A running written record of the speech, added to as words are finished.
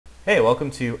Hey, welcome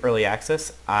to Early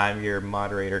Access. I'm your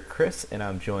moderator, Chris, and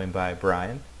I'm joined by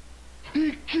Brian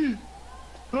Hey kid,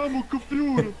 I'm a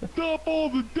computer. Stop all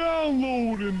the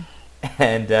downloading.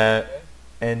 and uh, Okay.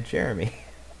 and Jeremy.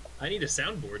 I need a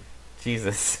soundboard.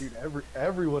 Jesus, Dude,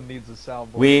 everyone needs a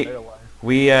soundboard in we their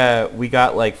life. we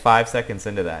got like 5 seconds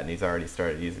into that, and he's already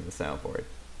started using the soundboard.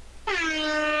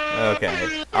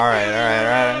 Okay, all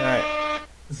right.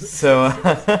 So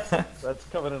That's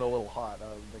coming in a little hot.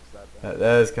 I'll mix that down.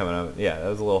 that is coming up. Yeah, that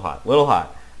was a little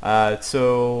hot.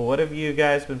 So what have you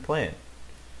guys been playing?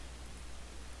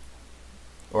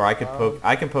 Or I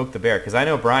can poke the bear because I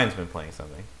know Brian's been playing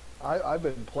something. I've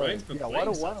been playing. Brian's been yeah, playing why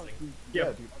don't something. you, Yeah.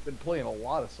 yeah, dude, I've been playing a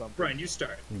lot of something. Brian, you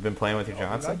start. You've been playing with your Oh, dude,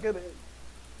 I Johnson. get it.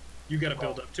 You got to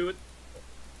build up to it.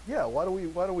 Yeah, why do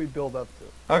we build up to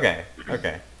it?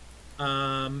 Okay.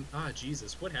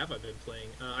 Jesus, what have I been playing?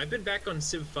 I've been back on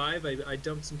Civ 5. I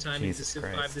dumped some time into Jesus Civ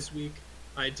Christ. 5 this week.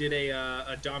 I did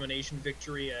a domination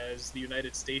victory as the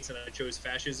United States, and I chose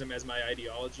fascism as my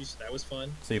ideology, so that was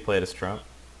fun. So you played as Trump.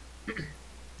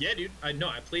 Yeah, dude. I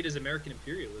played as American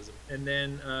imperialism. And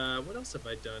then, what else have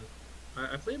I done?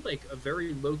 I played like a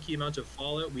very low-key amount of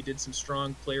Fallout. We did some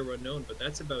strong player unknown, but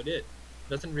that's about it.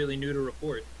 Nothing really new to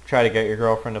report. Try to get your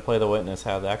girlfriend to play The Witness.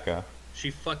 How'd that go? She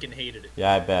fucking hated it.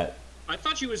 Yeah, I bet. I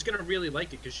thought she was gonna really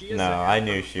like it because she has. No, an app I for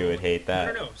knew her she would phone. hate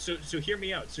that. No. So hear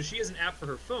me out. So she has an app for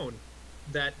her phone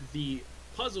that the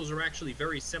puzzles are actually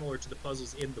very similar to the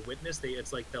puzzles in The Witness.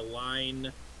 It's like the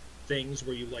line things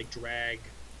where you like drag,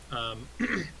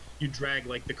 you drag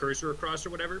like the cursor across or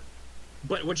whatever.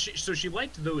 But so she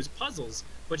liked those puzzles,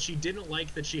 but she didn't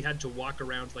like that she had to walk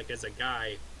around like as a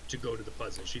guy to go to the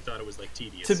puzzle. She thought it was like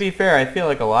tedious. To be fair, I feel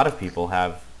like a lot of people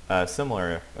have a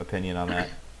similar opinion on that.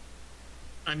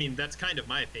 I mean, that's kind of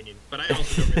my opinion, but I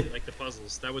also don't really like the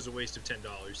puzzles. That was a waste of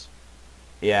 $10.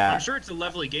 Yeah. I'm sure it's a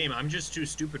lovely game. I'm just too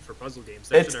stupid for puzzle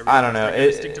games. It's What I don't know. I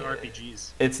gotta stick to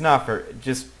RPGs. It's not for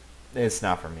it's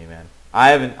not for me, man. I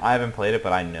haven't played it,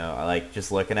 but I know. I like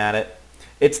just looking at it.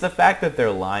 It's the fact that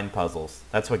they're line puzzles.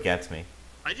 That's what gets me.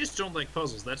 I just don't like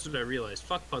puzzles. That's what I realized.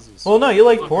 Fuck puzzles. Well, no, you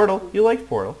like Fuck Portal. You liked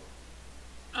Portal.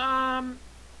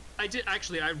 I did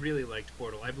actually. I really liked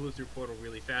Portal. I blew through Portal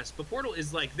really fast. But Portal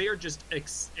is like they are just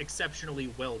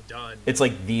exceptionally well done. It's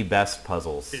like the best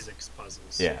puzzles. Physics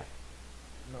puzzles. Yeah.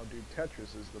 No, dude,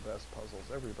 Tetris is the best puzzles.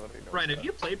 Everybody knows. Brian, that. have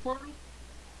you played Portal?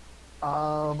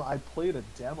 I played a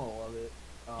demo of it.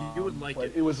 You would like but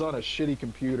it. it was on a shitty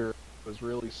computer. It was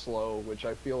really slow, which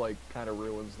I feel like kind of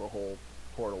ruins the whole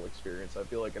Portal experience. I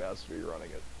feel like it has to be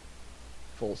running at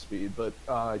full speed. But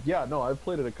yeah, no, I've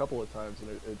played it a couple of times, and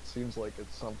it seems like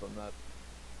it's something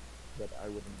that I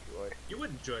would enjoy. You would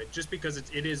enjoy it just because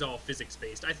it is all physics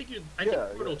based. I think Yeah,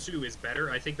 Portal 2 is better.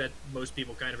 I think that most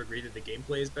people kind of agree that the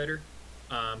gameplay is better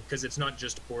because it's not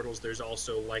just portals. There's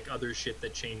also like other shit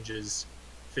that changes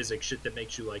physics, shit that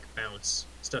makes you like bounce,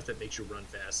 stuff that makes you run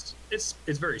fast. It's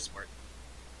very smart.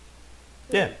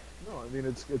 Yeah. No, I mean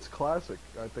it's classic.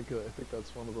 I think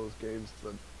that's one of those games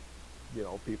that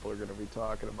people are going to be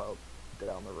talking about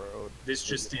down the road. This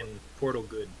just in Portal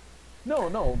good.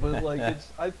 No, but like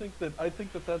I think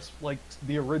that that's like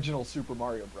the original Super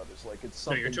Mario Brothers. Like it's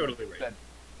No, something you're totally right.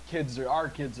 that our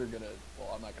kids are gonna.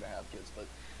 Well, I'm not gonna have kids, but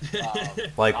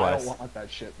Likewise. I don't want that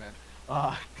shit,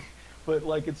 man. But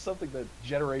like it's something that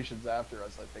generations after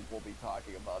us, I think, will be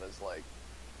talking about as like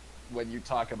when you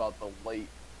talk about the late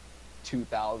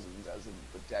 2000s, as in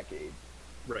the decade.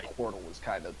 Right. Portal was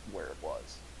kind of where it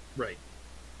was. Right.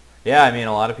 Yeah, I mean,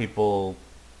 a lot of people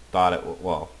thought it.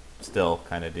 Well, still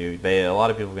kind of do. A lot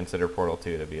of people consider Portal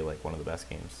 2 to be like one of the best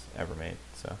games ever made.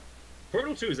 So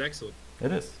Portal 2 is excellent.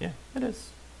 it is. Yeah, it is.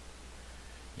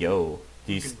 Yo,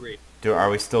 Fucking great. are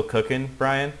we still cooking,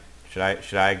 Brian? Should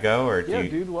I go or do Yeah, you?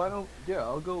 dude. Why don't? Yeah,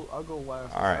 I'll go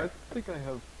last. All right. I think I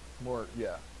have more.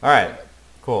 Yeah. All right. Go ahead.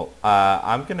 Cool.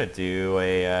 I'm gonna do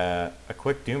a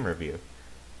quick Doom review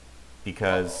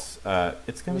because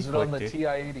it's gonna Was be it quick, on the dude.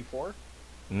 TI-84?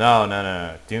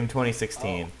 No. Doom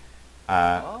 2016.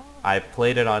 Oh. I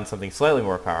played it on something slightly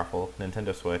more powerful,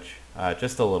 Nintendo Switch,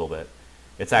 just a little bit.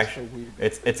 It's Just actually a wee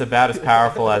bit. it's about as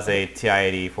powerful as a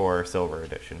TI-84 Silver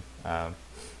Edition. No,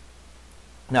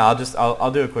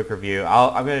 I'll do a quick review.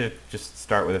 I'm gonna just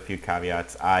start with a few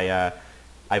caveats. I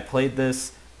played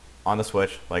this on the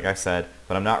Switch, like I said,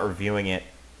 but I'm not reviewing it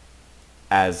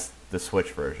as the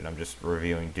Switch version. I'm just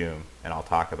reviewing Doom, and I'll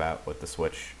talk about what the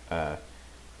Switch,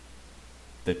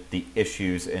 the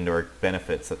issues and or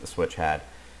benefits that the Switch had.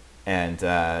 And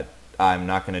I'm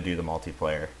not going to do the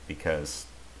multiplayer because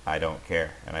I don't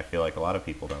care, and I feel like a lot of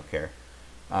people don't care.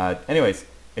 Anyways,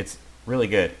 it's really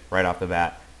good right off the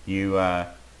bat. You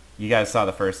you guys saw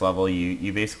the first level.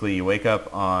 You basically you wake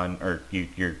up on, or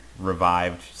you're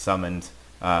revived, summoned,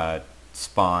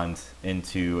 spawned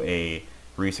into a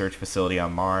research facility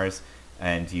on Mars,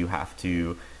 and you have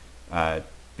to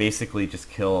basically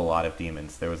just kill a lot of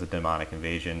demons. There was a demonic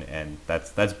invasion, and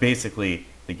that's basically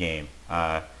the game.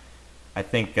 I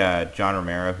think John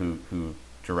Romero, who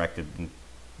directed and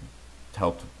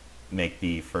helped make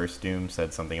the first Doom,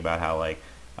 said something about how like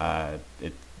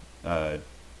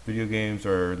video games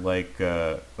are like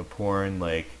a porn,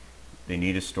 like they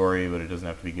need a story, but it doesn't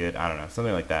have to be good. I don't know,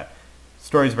 something like that.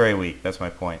 Story's very weak. That's my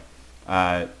point.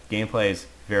 Gameplay is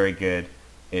very good.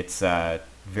 It's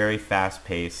very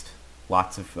fast-paced.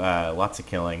 Lots of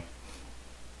killing.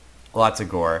 Lots of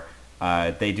gore.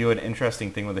 They do an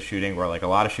interesting thing with the shooting, where like a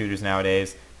lot of shooters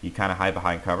nowadays, you kind of hide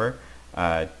behind cover.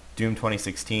 Doom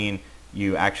 2016,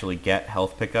 you actually get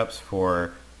health pickups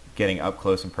for getting up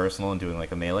close and personal and doing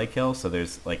like a melee kill. So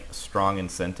there's like a strong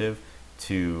incentive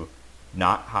to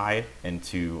not hide and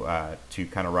to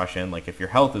kind of rush in. Like if your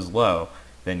health is low,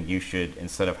 then you should,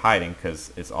 instead of hiding,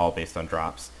 because it's all based on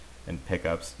drops and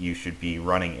pickups, you should be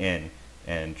running in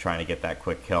and trying to get that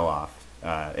quick kill off.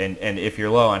 And if you're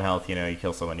low on health, you know, you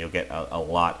kill someone, you'll get a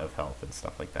lot of health and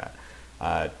stuff like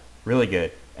that. Really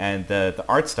good. And the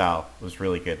art style was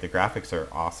really good. The graphics are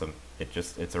awesome.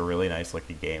 It's a really nice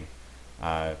looking game.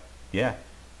 Yeah,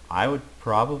 I would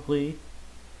probably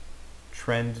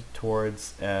trend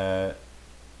towards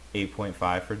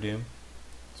 8.5 for Doom.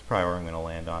 It's probably where I'm going to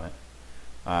land on it.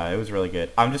 It was really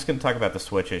good. I'm just going to talk about the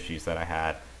Switch issues that I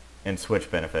had and Switch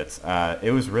benefits.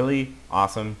 It was really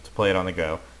awesome to play it on the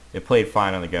go. It played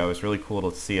fine on the go. It was really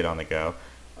cool to see it on the go.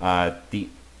 The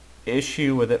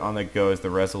issue with it on the go is the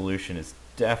resolution is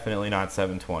definitely not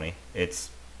 720. It's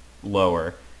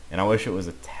lower, and I wish it was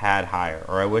a tad higher,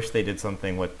 or I wish they did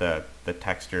something with the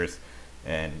textures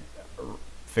and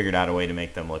figured out a way to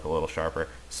make them look a little sharper,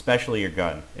 especially your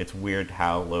gun. It's weird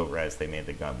how low res they made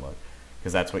the gun look,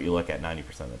 because that's what you look at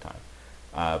 90% of the time.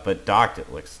 But docked,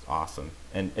 it looks awesome,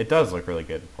 and it does look really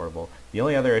good portable. The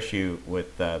only other issue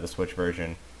with the Switch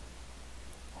version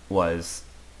was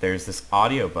there's this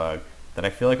audio bug that I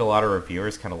feel like a lot of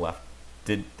reviewers kind of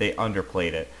they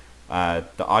underplayed it.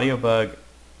 The audio bug,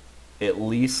 at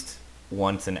least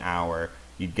once an hour,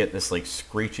 you'd get this like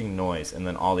screeching noise, and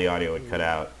then all the audio would cut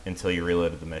out until you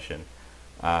reloaded the mission.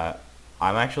 I'm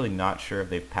actually not sure if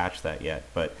they've patched that yet,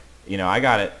 but you know, I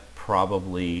got it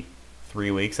probably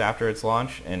 3 weeks after its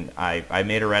launch, and I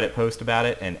made a Reddit post about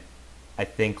it, and I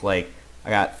think like I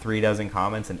got 36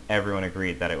 comments, and everyone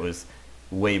agreed that it was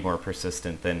way more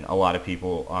persistent than a lot of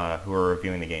people who were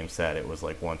reviewing the game said. It was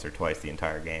like once or twice the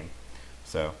entire game.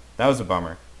 So that was a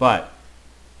bummer. But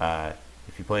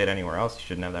if you play it anywhere else, you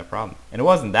shouldn't have that problem. And it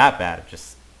wasn't that bad.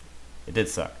 It did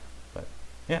suck. But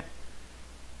yeah.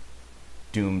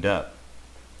 Doomed up.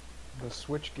 The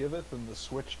Switch giveth and the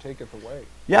Switch taketh away.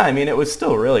 Yeah, I mean, it was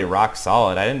still really rock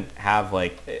solid. I didn't have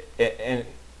like, and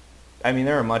I mean,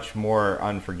 there are much more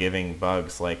unforgiving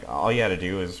bugs. Like all you had to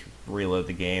do is reload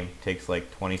the game. It takes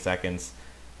like 20 seconds,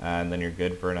 and then you're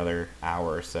good for another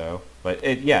hour or so. But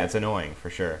it's annoying for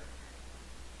sure.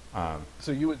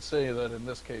 So you would say that in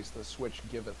this case, the Switch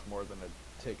giveth more than it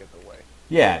taketh away.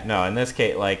 Yeah, no, in this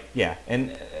case, like, yeah,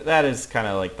 and that is kind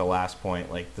of like the last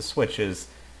point. Like the Switch is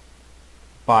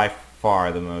by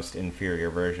far the most inferior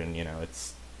version. You know,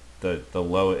 it's the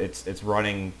low. It's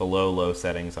running below low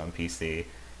settings on PC.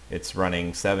 It's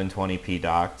running 720p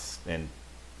docked and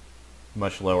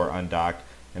much lower undocked,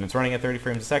 and it's running at 30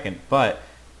 frames a second. But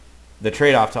the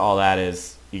trade-off to all that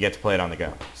is you get to play it on the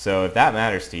go. So if that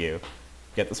matters to you,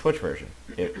 get the Switch version.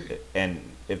 And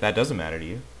if that doesn't matter to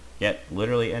you, get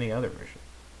literally any other version.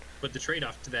 But the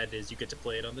trade-off to that is you get to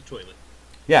play it on the toilet.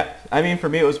 Yeah, I mean, for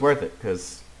me it was worth it,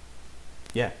 because,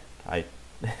 yeah, I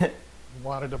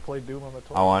Wanted to play Doom on the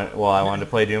toilet. I wanted to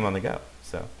play Doom on the go,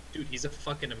 so. Dude, he's a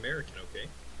fucking American,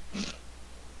 okay?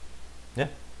 Yeah.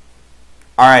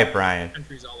 All right, Brian.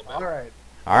 Country's all about. All right.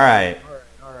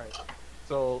 All right.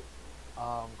 So,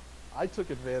 I took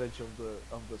advantage of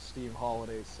the Steam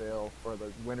holiday sale, or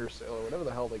the winter sale, or whatever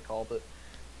the hell they called it.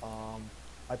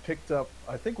 I picked up.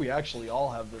 I think we actually all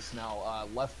have this now.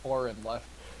 Left 4 and Left.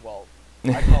 Well,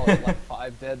 I call it Left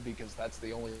 5 Dead because that's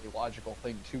the only logical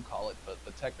thing to call it. But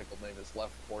the technical name is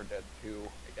Left 4 Dead 2,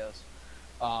 I guess.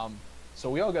 So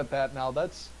we all got that. Now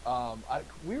that's.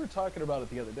 We were talking about it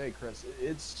the other day, Chris.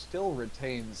 It still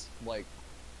retains like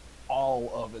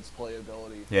all of its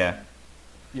playability. Yeah.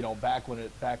 You know, back when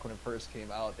it first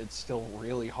came out, it's still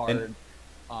really hard.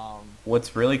 And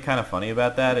what's really kind of funny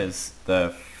about that is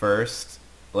the first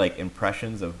like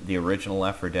impressions of the original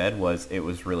Left 4 Dead was it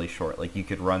was really short. Like you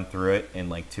could run through it in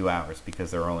like 2 hours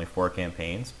because there were only 4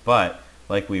 campaigns. But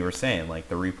like we were saying, like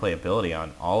the replayability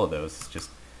on all of those is just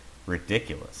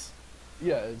ridiculous.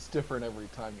 Yeah, it's different every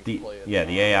time you play it. Yeah,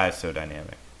 the AI is so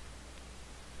dynamic.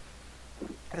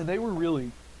 And they were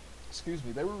really,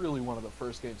 they were really one of the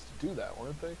first games to do that,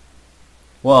 weren't they?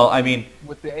 Well, I mean,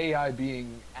 with the AI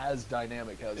being as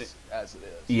dynamic as it is.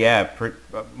 Yeah,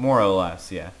 more or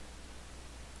less, yeah.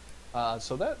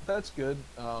 So that's good.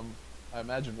 I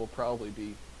imagine we'll probably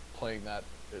be playing that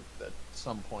at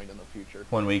some point in the future.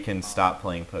 When we can stop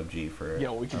playing PUBG for...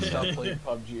 Yeah, we can stop playing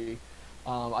PUBG.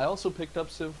 I also picked up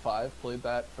Civ 5, played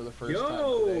that for the first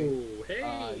time today.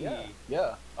 Hey!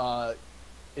 Yeah.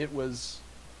 It was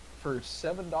for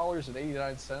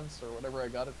 $7.89 or whatever I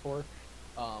got it for.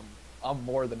 I'm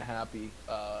more than happy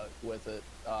with it.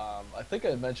 I think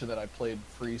I mentioned that I played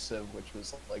Free Civ, which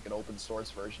was like an open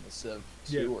source version of Civ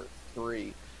 2 or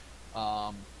 3.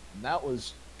 And that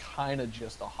was kind of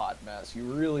just a hot mess. You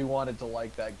really wanted to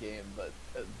like that game, but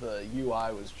the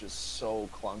UI was just so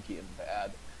clunky and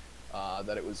bad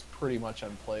that it was pretty much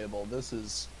unplayable. This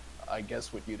is, I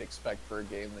guess, what you'd expect for a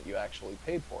game that you actually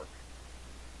paid for.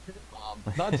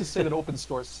 Not to say that open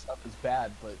source stuff is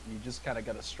bad, but you just kind of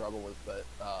got to struggle with it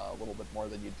a little bit more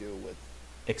than you do with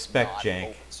expect jank.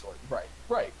 Open source.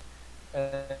 Right.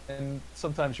 And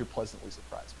sometimes you're pleasantly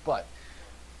surprised. But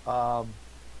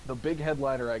the big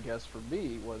headliner, I guess, for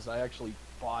me was I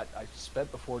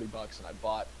spent the $40 and I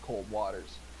bought Cold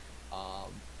Waters.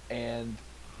 And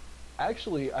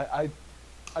actually, I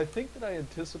think that I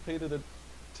anticipated it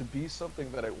to be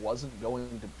something that it wasn't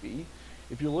going to be.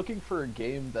 If you're looking for a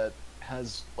game that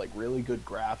has like really good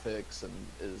graphics and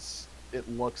it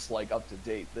looks like up to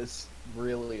date, this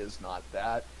really is not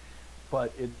that.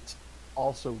 But it's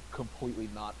also completely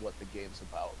not what the game's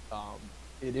about.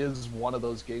 It is one of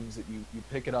those games that you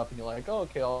pick it up and you're like, oh,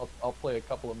 okay, I'll play a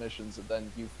couple of missions, and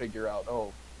then you figure out,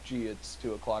 oh, gee, it's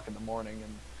 2 o'clock in the morning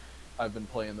and I've been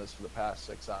playing this for the past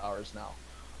 6 hours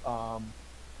now.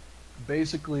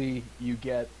 Basically, you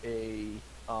get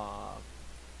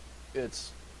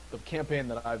it's the campaign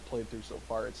that I've played through so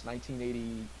far. It's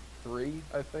 1983,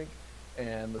 I think,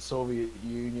 and the Soviet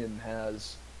Union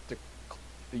has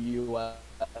the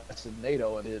U.S. and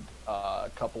NATO and did a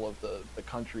couple of the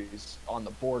countries on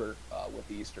the border with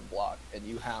the Eastern Bloc, and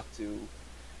you have to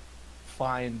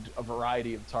find a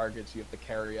variety of targets. You have to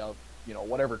carry out,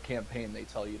 whatever campaign they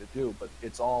tell you to do, but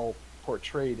it's all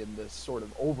portrayed in this sort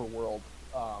of overworld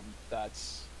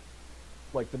that's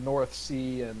like the North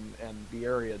Sea and the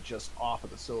area just off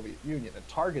of the Soviet Union. And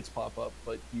targets pop up,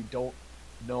 but you don't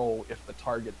know if the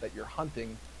target that you're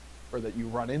hunting or that you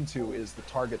run into is the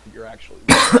target that you're actually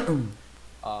looking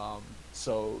at.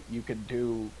 So you can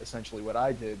do essentially what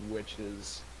I did, which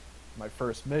is my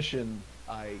first mission,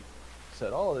 I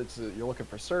said, oh, you're looking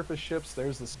for surface ships.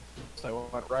 There's this. So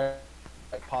I went right.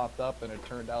 I popped up, and it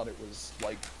turned out it was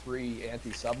like 3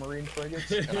 anti-submarine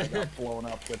frigates, and I got blown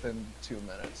up within 2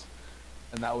 minutes.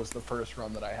 And that was the first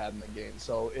run that I had in the game.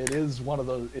 So it is one of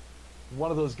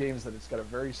those games that it's got a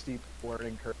very steep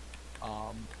learning curve.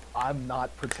 I'm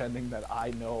not pretending that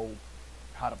I know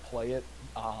how to play it.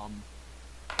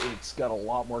 It's got a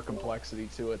lot more complexity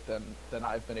to it than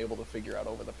I've been able to figure out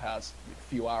over the past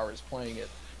few hours playing it.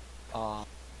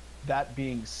 That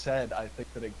being said, I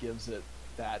think that it gives it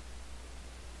that.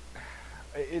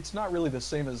 It's not really the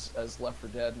same as Left 4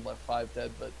 Dead and Left 5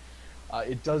 Dead, but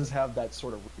it does have that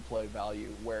sort of replay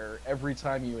value where every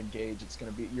time you engage, it's going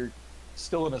to be, you're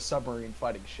still in a submarine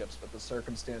fighting ships, but the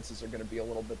circumstances are going to be a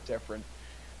little bit different.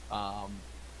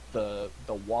 The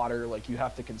water, like you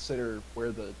have to consider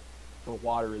where the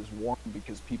water is warm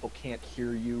because people can't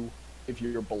hear you if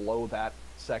you're below that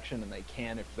section, and they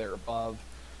can if they're above.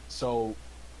 So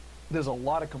there's a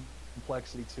lot of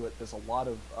complexity to it. There's a lot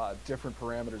of different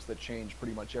parameters that change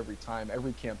pretty much every time.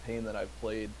 Every campaign that I've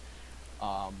played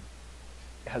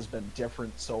has been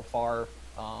different so far.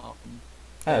 All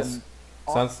in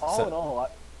all,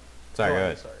 sorry, go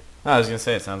ahead. Sorry. No, I was gonna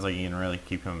say it sounds like you can really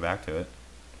keep coming back to it.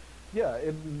 Yeah,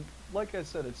 and like I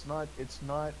said, it's not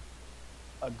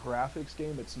a graphics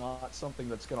game. It's not something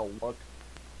that's gonna look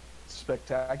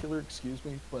spectacular. Excuse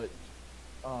me, but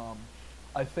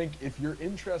I think if you're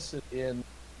interested in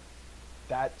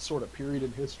that sort of period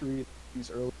in history, these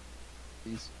early,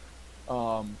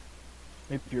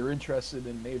 if you're interested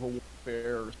in naval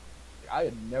warfare, I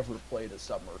had never played a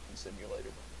submarine simulator,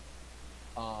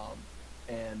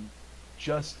 and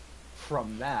just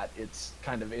from that, it's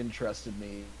kind of interested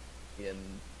me in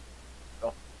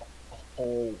a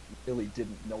whole really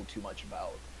didn't know too much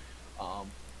about,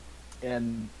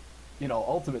 and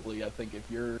ultimately, I think if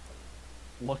you're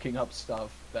looking up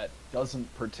stuff that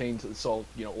doesn't pertain to, so,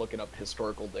 you know, looking up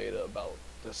historical data about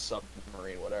this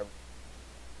submarine, whatever.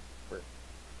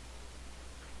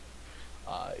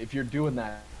 If you're doing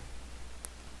that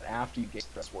after you get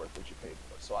that's worth what you paid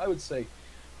for. So I would say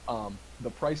the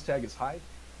price tag is high.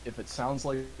 If it sounds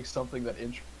like something that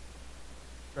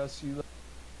interests you,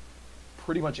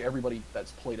 pretty much everybody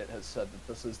that's played it has said that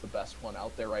this is the best one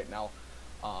out there right now.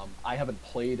 I haven't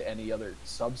played any other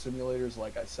sub simulators,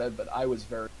 like I said, but I was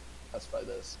very impressed by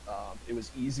this. It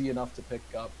was easy enough to pick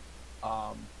up,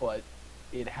 but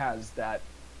it has that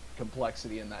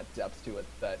complexity and that depth to it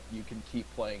that you can keep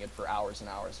playing it for hours and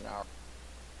hours and hours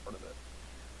of it.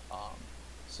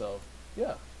 So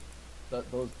yeah,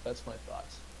 that's my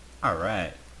thoughts. All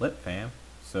right, lit fam.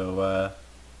 So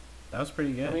that was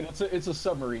pretty good. I mean, it's a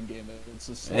submarine game. It's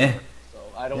a submarine, so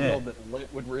I don't know that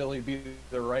lit would really be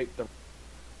the right.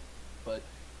 But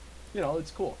you know,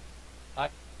 it's cool. I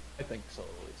think so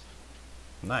at least.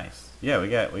 Nice. Yeah, we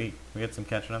got some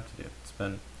catching up to do. It's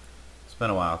been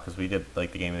a while because we did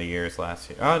like the game of the years last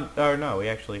year. Oh no, we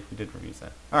did reviews then.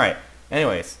 All right.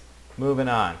 Anyways, moving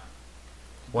on.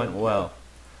 Went well.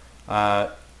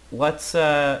 Let's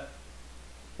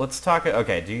talk.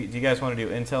 Okay. Do you guys want to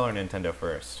do Intel or Nintendo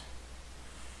first?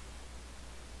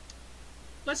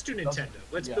 Let's do Nintendo.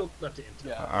 Let's build up to Intel.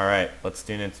 Yeah. All right. Let's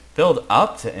do build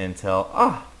up to Intel.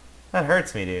 Oh, that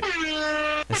hurts me, dude.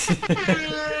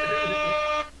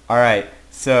 All right.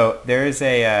 So there's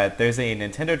a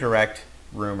Nintendo Direct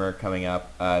rumor coming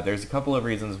up. There's a couple of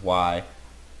reasons why,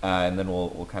 and then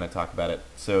we'll kind of talk about it.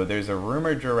 So there's a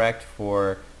rumor direct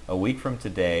for a week from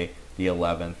today, the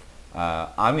 11th.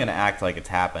 I'm gonna act like it's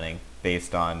happening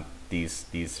based on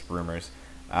these rumors,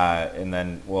 and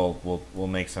then we'll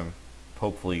make some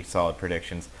hopefully solid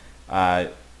predictions,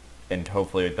 and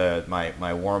hopefully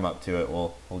my warm up to it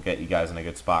will get you guys in a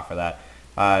good spot for that.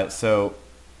 So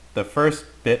the first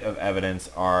bit of evidence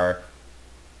are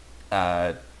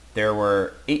there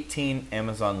were 18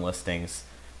 Amazon listings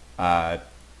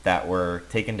that were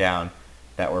taken down,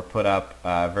 that were put up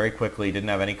very quickly. Didn't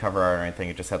have any cover art or anything.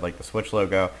 It just had like the Switch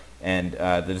logo, and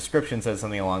the description said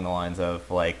something along the lines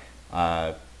of like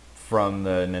from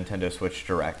the Nintendo Switch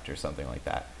Direct or something like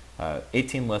that.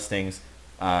 18 listings.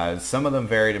 Some of them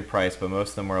varied in price, but most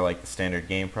of them were like the standard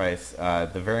game price.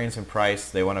 The variance in price,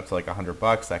 they went up to like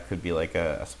 $100. That could be like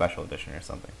a special edition or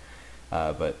something.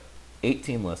 But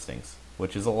 18 listings,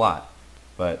 which is a lot.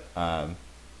 But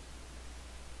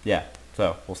yeah,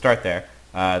 so we'll start there.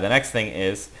 The next thing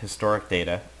is historic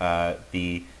data.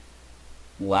 The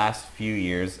last few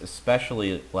years,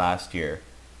 especially last year,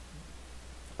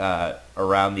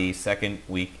 around the second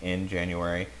week in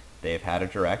January, they've had a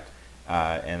direct,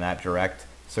 and that direct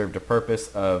served a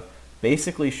purpose of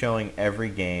basically showing every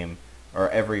game, or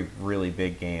every really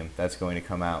big game that's going to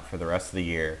come out for the rest of the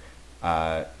year,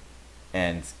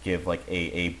 and give like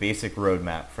a basic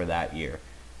roadmap for that year.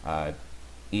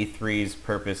 E3's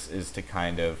purpose is to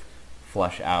kind of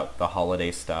flush out the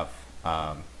holiday stuff,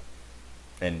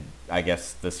 and I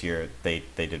guess this year they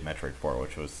did Metroid 4,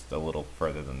 which was a little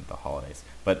further than the holidays.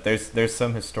 But there's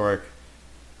some historic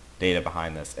data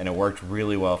behind this, and it worked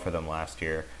really well for them last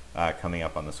year, coming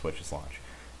up on the Switch's launch.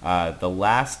 The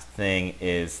last thing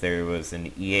is there was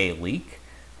an EA leak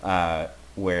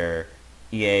where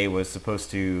EA was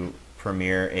supposed to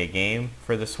premiere a game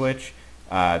for the Switch.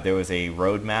 There was a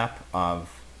roadmap of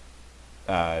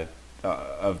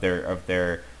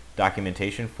their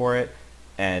documentation for it,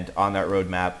 and on that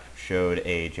roadmap showed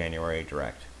a January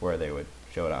Direct where they would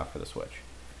show it off for the Switch.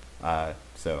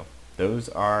 So those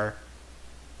are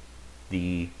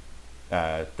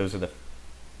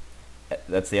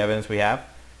that's the evidence we have.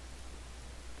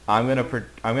 I'm gonna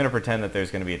pretend that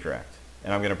there's gonna be a Direct,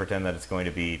 and I'm gonna pretend that it's going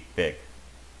to be big.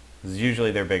 This is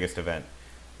usually their biggest event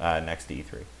next to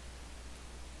E3.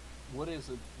 What is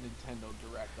a Nintendo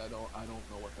Direct? I don't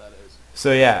know what that is.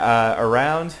 So yeah,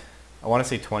 around I want to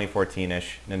say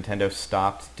 2014-ish, Nintendo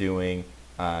stopped doing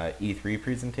E3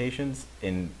 presentations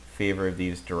in favor of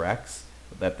these directs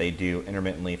that they do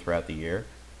intermittently throughout the year.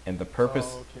 And the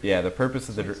purpose, the purpose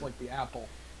of it's like the Apple.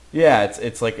 Yeah,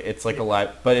 it's like a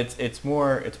live, but it's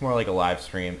more like a live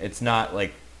stream. It's not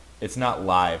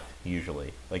live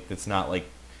usually. Like it's not like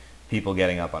people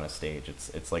getting up on a stage.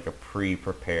 It's like a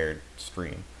pre-prepared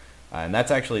stream. And that's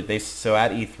actually so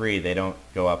at E3 they don't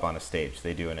go up on a stage.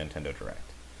 They do a Nintendo Direct.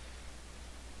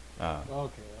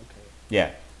 Okay.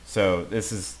 Yeah. So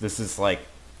this is like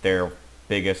their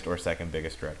biggest or second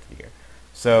biggest Direct of the year.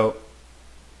 So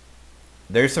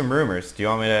there's some rumors. Do you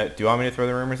want me to throw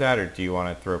the rumors out, or do you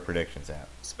want to throw predictions out?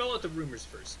 Spell out the rumors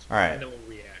first. All right. And then we'll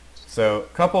react. So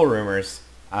a couple rumors,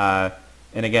 and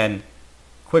again,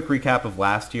 quick recap of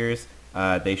last year's.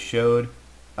 They showed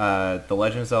The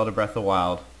Legend of Zelda Breath of the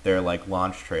Wild, their like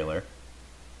launch trailer,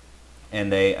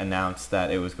 and they announced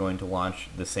that it was going to launch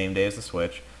the same day as the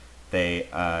Switch. They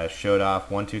showed off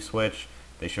 1-2 Switch.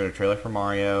 They showed a trailer for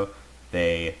Mario.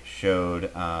 They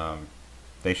showed off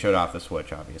the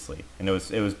Switch, obviously, and it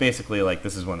was basically like,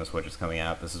 this is when the Switch is coming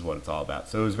out. This is what it's all about.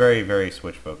 So it was very, very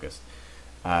Switch focused.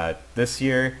 This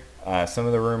year, some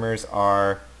of the rumors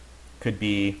could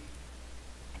be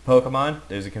Pokemon.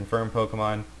 There's a confirmed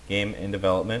Pokemon game in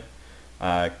development.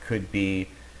 Could be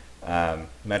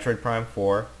Metroid Prime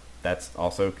 4. That's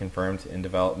also confirmed in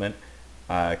development.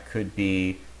 Could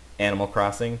be Animal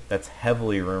Crossing. That's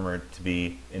heavily rumored to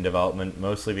be in development,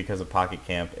 mostly because of Pocket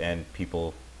Camp and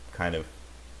people kind of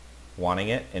wanting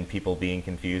it and people being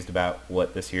confused about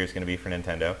what this year is going to be for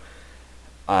Nintendo.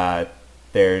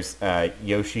 There's a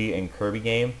Yoshi and Kirby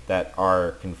game that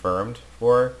are confirmed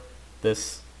for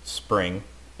this spring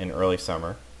and early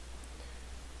summer.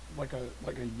 Like a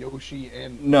Yoshi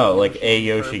and No, like a and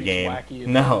Yoshi Kirby's game. Wacky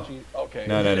and No. Yoshi? Okay.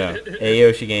 No. A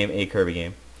Yoshi game, a Kirby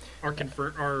game.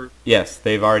 Are Yes,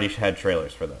 they've already had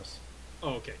trailers for those.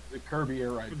 oh, okay. The Kirby Air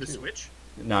Ride For the 2. Switch?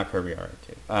 Not Kirby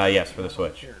R2. Yes, for the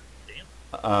Switch.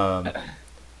 Damn.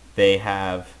 They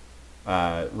have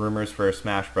rumors for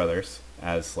Smash Brothers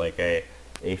as like a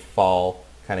fall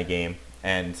kind of game,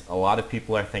 and a lot of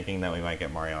people are thinking that we might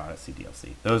get Mario Odyssey DLC.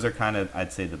 Those are kind of,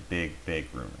 I'd say, the big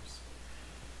rumors.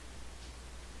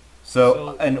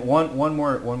 So and one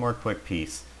more quick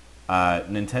piece.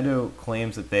 Nintendo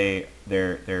claims that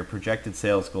their projected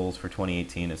sales goals for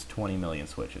 2018 is 20 million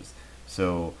Switches.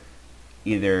 So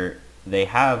either they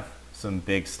have some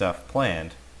big stuff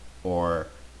planned, or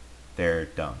they're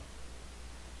dumb.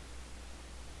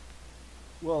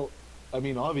 Well, I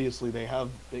mean, obviously they have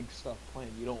big stuff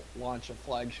planned. You don't launch a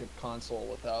flagship console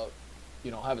without,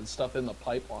 having stuff in the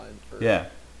pipeline for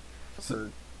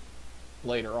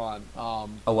later on.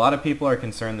 A lot of people are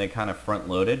concerned they kind of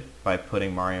front-loaded by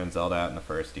putting Mario and Zelda out in the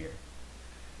first year.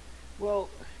 Well,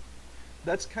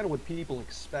 that's kind of what people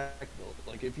expect,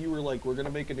 though. Like, if you were like, we're going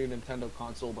to make a new Nintendo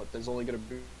console, but there's only going to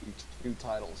be 2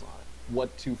 titles on it,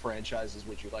 what 2 franchises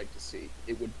would you like to see?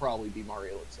 It would probably be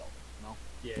Mario and Zelda, no?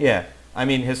 Yeah. I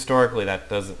mean, historically, that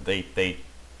doesn't. They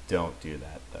don't do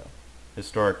that, though.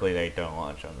 Historically, they don't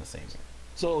launch on the same year.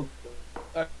 So,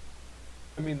 I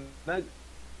mean, that...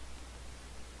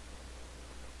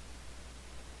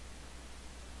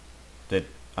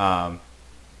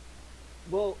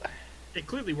 Well... It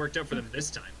clearly worked out for them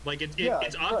this time. Like,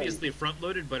 it's obviously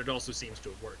front-loaded, but it also seems to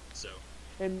have worked, so...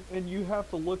 And you have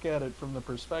to look at it from the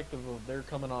perspective of they're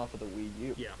coming off of the Wii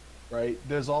U. Yeah. Right?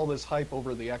 There's all this hype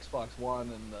over the Xbox One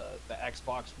and the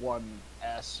Xbox One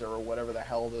S or whatever the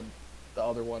hell the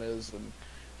other one is, and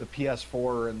the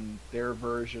PS4 and their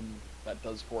version that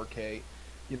does 4K.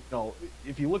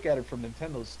 If you look at it from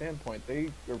Nintendo's standpoint, they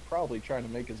are probably trying to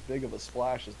make as big of a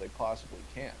splash as they possibly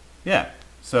can. Yeah.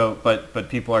 So, but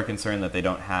people are concerned that they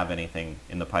don't have anything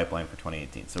in the pipeline for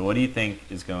 2018. So what do you think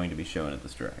is going to be shown at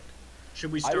this Direct?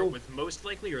 Should we start with most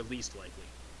likely or least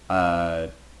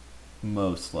likely?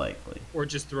 Most likely. Or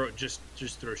just throw shit Just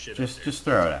out there? just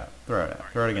throw it out. Throw it out.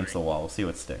 Alright, Throw it against alright. the wall. We'll see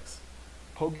what sticks.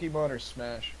 Pokemon or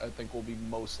Smash, I think, will be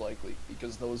most likely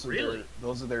because those are Really?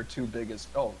 their 2 biggest.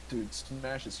 Oh, dude,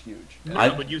 Smash is huge.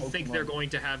 No, but you think Pokemon- they're going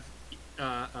to have,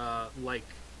 like,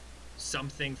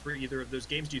 something for either of those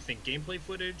games? Do you think gameplay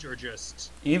footage or just...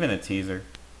 Even a teaser.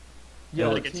 Yeah,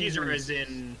 like the a teaser teasers- as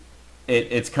in...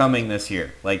 It's coming this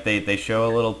year. Like they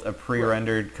show a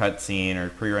pre-rendered cutscene or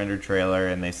pre-rendered trailer,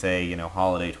 and they say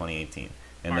holiday 2018,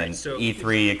 and Alright, then so-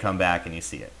 E3 you come back and you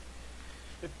see it.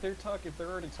 If they're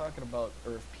already talking about,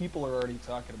 or if people are already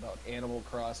talking about Animal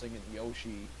Crossing and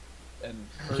Yoshi, and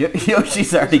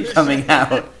Yoshi's already coming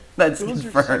out. That's those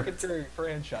are confirmed. secondary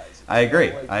franchises. I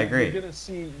agree. Like, I agree. You're gonna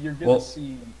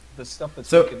see the stuff that's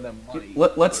So making them money.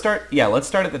 let's start. Yeah, let's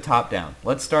start at the top down.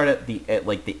 Let's start at the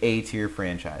A tier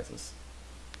franchises.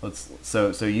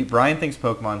 So Brian thinks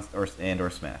Pokemon or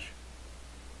Smash,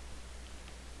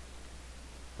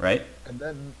 right? And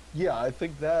then I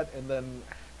think that, and then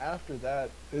after that,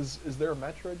 is there a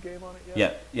Metroid game on it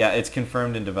yet? Yeah, it's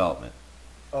confirmed in development.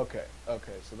 Okay,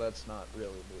 so that's not really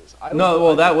news. No,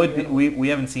 well, that would be. We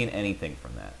haven't seen anything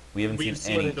from that. We haven't We've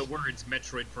seen any. seen the words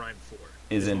Metroid Prime 4.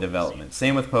 Is in what we've development. seen.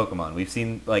 Same with Pokemon. We've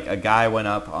seen like a guy went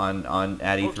up on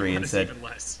at E3 Pokemon and is said even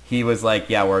less. he was like,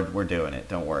 yeah, we're doing it.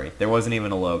 Don't worry. There wasn't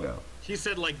even a logo. He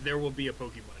said, like, there will be a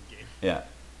Pokemon game. Yeah.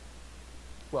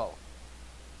 Well,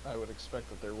 I would expect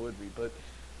that there would be, but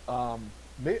I'm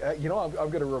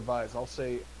gonna revise. I'll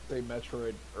say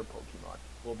Metroid or Pokemon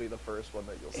will be the first one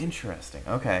that you'll see. Interesting.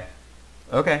 Okay.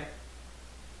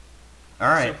 All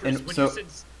right. So, Chris, And when so, you said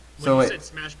so when you it, said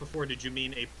Smash before, did you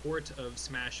mean a port of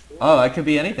Smash 4? oh, that could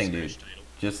be or a anything, dude. Smash title?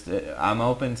 Just I'm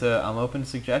open to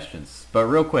suggestions. But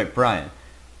real quick, Brian,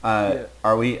 Yeah.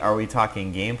 are we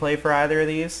talking gameplay for either of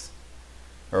these?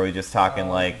 Or are we just talking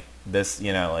like this,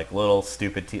 like little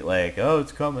stupid like, oh,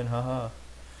 it's coming, haha.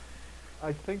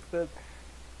 I think that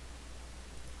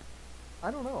I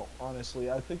don't know,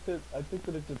 honestly. I think that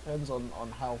it depends on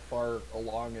how far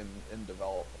along in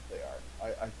development they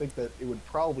are. I think that it would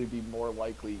probably be more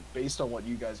likely, based on what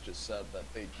you guys just said, that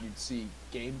you'd see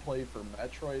gameplay for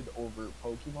Metroid over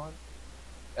Pokemon.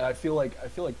 And I feel like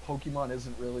Pokemon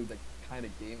isn't really the kind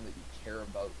of game that you care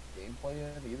about gameplay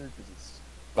in either, because it's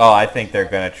Oh, I think they're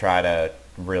gonna try to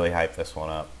really hype this one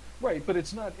up. right, but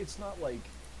it's not like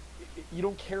you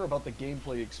don't care about the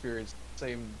gameplay experience the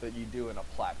same that you do in a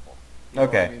platform. You know what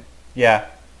Okay. I mean? Yeah.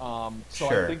 So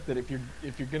Sure. I think that if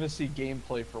you're gonna see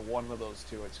gameplay for one of those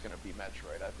two, it's gonna be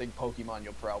Metroid. I think Pokemon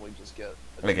you'll probably just get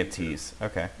Like a tease.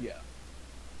 Okay. Yeah.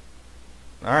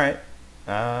 All right.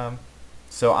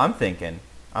 So I'm thinking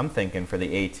for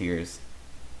the A tiers.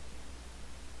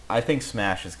 I think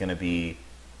Smash is gonna be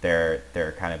their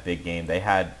kind of big game. They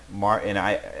had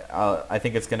I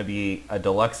think it's gonna be a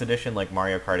deluxe edition like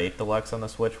Mario Kart 8 Deluxe on the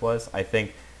Switch was. I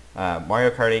think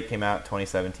Mario Kart 8 came out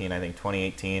 2017. I think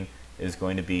 2018 is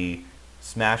going to be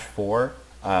Smash 4,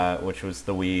 which was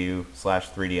the Wii U /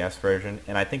 3DS version,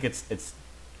 and I think it's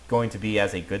going to be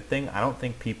as a good thing. I don't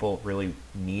think people really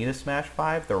need a Smash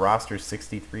 5. The roster's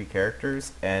 63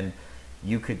 characters, and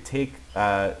you could take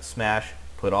Smash,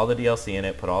 put all the DLC in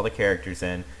it, put all the characters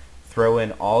in, throw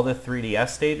in all the 3DS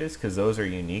stages because those are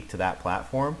unique to that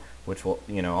platform, which will,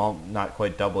 all not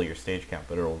quite double your stage count,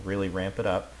 but it'll really ramp it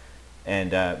up.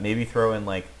 And maybe throw in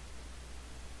like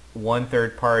one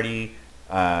third party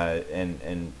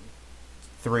and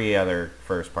 3 other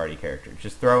first party characters.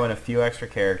 Just throw in a few extra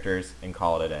characters and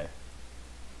call it a day.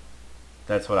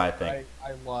 That's what I think.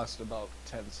 I lost about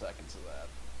 10 seconds of that.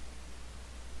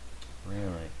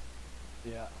 Really?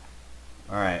 Yeah.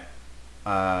 All right.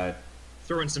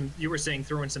 You were saying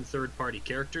throw in some third-party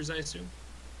characters, I assume.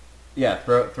 Yeah,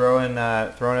 throw in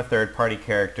a third party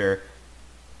character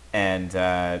and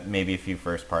maybe a few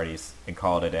first parties and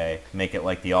call it a day. Make it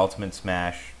like the Ultimate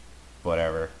Smash,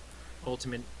 whatever.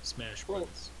 Ultimate Smash Well,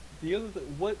 Bros. the other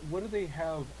what do they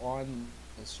have on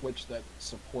the Switch that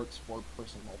supports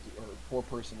four-person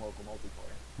local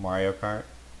multiplayer? Mario Kart.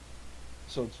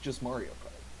 So it's just Mario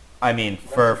Kart. I mean,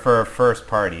 for first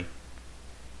party.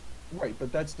 Right,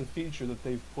 but that's the feature that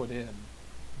they've put in.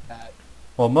 That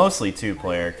Well, mostly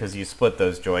 2-player because you split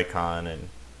those Joy-Con, and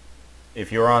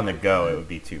if you were on the go, it would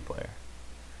be 2-player.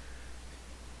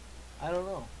 I don't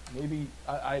know. Maybe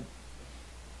I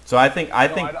So I think I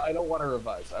don't want to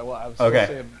revise. I was still Okay.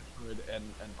 saying Metroid and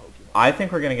Pokemon. I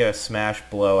think we're gonna get a Smash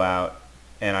blowout,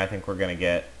 and I think we're gonna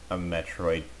get a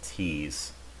Metroid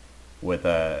tease.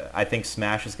 I think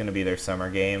Smash is gonna be their summer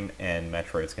game, and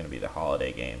Metroid's gonna be the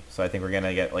holiday game. So I think we're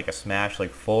gonna get like a Smash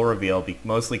like full reveal,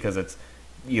 mostly because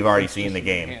you've already It's seen just the an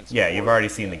game. enhanced Yeah, you've port, already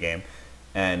seen yeah. the game,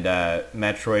 and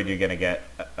Metroid you're gonna get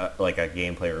like a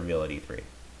gameplay reveal at E3.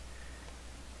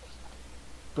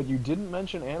 But you didn't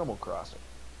mention Animal Crossing.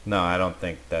 No, I don't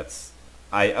think that's.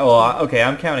 Okay,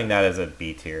 I'm counting that as a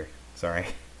B tier. Sorry.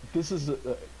 This is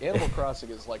Animal Crossing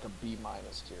is like a B-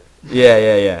 tier. Yeah.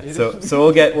 It So is-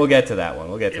 we'll get to that one.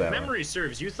 We'll get to If that one. memory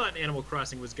serves, you thought Animal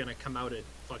Crossing was gonna come out at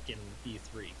fucking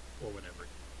E3 or whatever.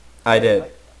 I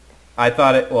did. I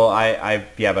thought it. Well,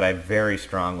 but I very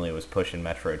strongly was pushing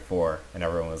Metroid 4, and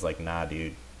everyone was like, "Nah,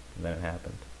 dude." And then it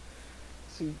happened.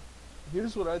 See,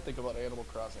 here's what I think about Animal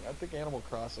Crossing. I think Animal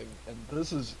Crossing, and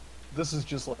this is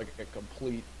just like a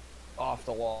complete off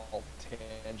the wall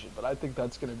tangent, but I think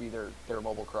that's going to be their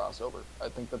mobile crossover. I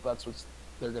think that's what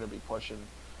they're going to be pushing,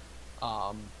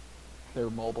 their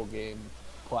mobile game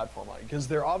platform on, because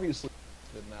they're obviously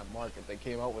in that market. They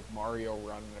came out with Mario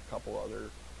Run and a couple other.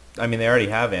 I mean, they already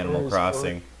have Animal There's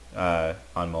Crossing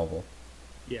on mobile.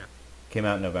 Yeah. Came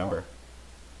out in November,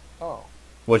 Oh,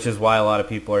 which is why a lot of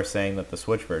people are saying that the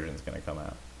Switch version is going to come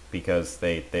out because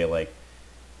they like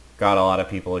got a lot of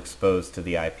people exposed to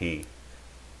the IP.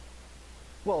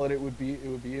 well, and it would be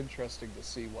interesting to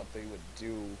see what they would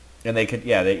do. And they could,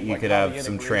 you Like could how have the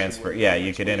some integration transfer. would Yeah, be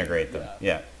you could between- integrate them.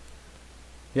 yeah.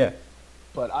 Yeah.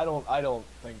 But I don't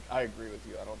think I agree with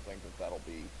you. I don't think that'll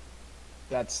be.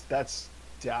 That's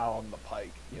down the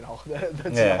pike.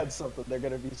 That's Yeah. not something they're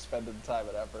going to be spending time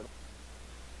and effort.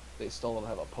 They still don't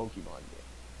have a Pokemon game.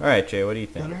 All right, Jay, what do you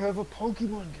think? Gotta have a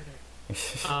Pokemon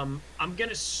game. I'm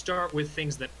gonna start with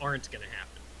things that aren't gonna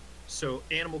happen. So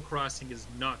Animal Crossing is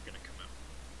not gonna come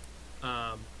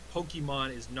out.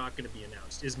 Pokemon is not gonna be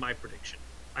announced. Is my prediction.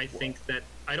 I think that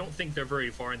I don't think they're very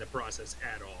far in the process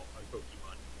at all on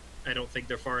Pokemon. I don't think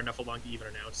they're far enough along to even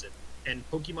announce it. And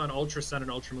Pokemon Ultra Sun and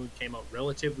Ultra Moon came out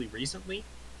relatively recently,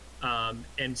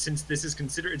 and since this is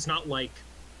considered, it's not like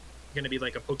going to be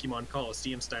like a Pokemon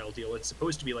Coliseum style deal. It's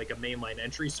supposed to be like a mainline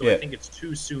entry, so Yeah. I think it's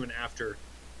too soon after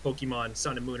Pokemon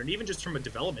Sun and Moon, and even just from a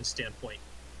development standpoint,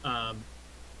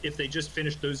 if they just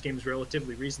finished those games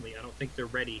relatively recently, I don't think they're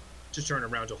ready to turn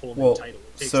around a whole new Well, title.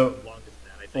 It takes so- them longer than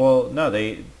that, I think. Well,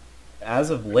 no, as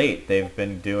of late, they've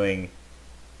been doing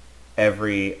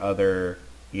every other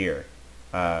year.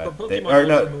 But They, Pokemon or Ultra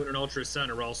no, Moon and Ultra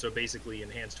Sun are also basically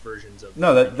enhanced versions of.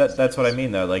 no, previous that's what I games.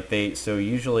 mean though. Like so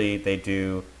usually they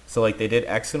do. So like they did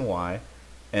X and Y,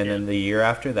 and then Yeah. the year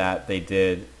after that they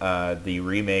did the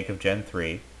remake of Gen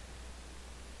 3,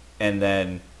 and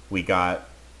then we got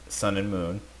Sun and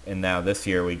Moon, and now this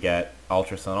year we get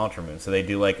Ultra Sun, Ultra Moon. So they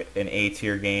do like an A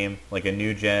tier game, like a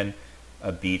new gen,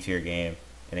 a B tier game,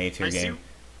 an A tier game.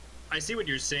 I see what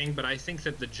you're saying, but I think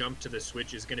that the jump to the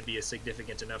Switch is going to be a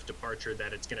significant enough departure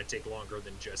that it's going to take longer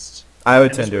than just. I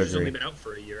would And the tend to Switch has only agree. been out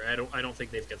for a year. I don't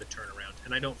think they've got the turnaround,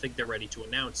 and I don't think they're ready to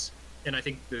announce. And I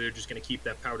think that they're just going to keep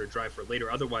that powder dry for later.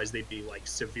 Otherwise, they'd be like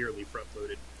severely front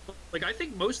loaded. Like I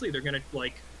think mostly they're going to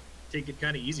like take it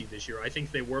kind of easy this year. I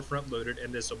think they were front loaded,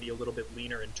 and this will be a little bit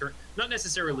leaner in not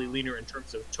necessarily leaner in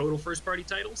terms of total first party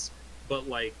titles, but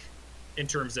like in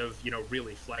terms of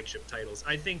really flagship titles.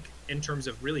 I think in terms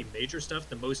of really major stuff,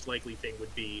 the most likely thing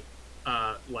would be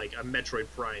like a Metroid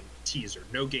Prime teaser,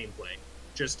 no gameplay,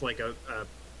 just like a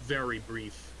very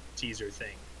brief teaser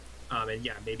thing. And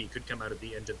yeah, maybe it could come out at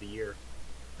the end of the year.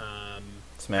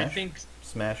 Smash. I think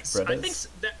Smash I think Brothers.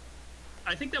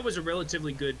 I think that was a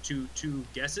relatively good two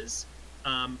guesses.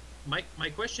 My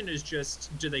question is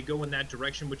just, do they go in that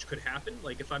direction, which could happen?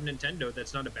 Like if I'm Nintendo,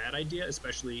 that's not a bad idea,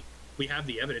 especially we have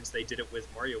the evidence they did it with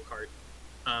Mario Kart.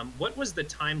 What was the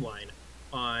timeline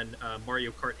on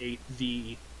Mario Kart 8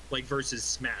 versus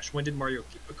Smash? When did Mario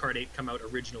Kart 8 come out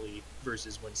originally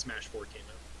versus when Smash 4 came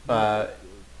out?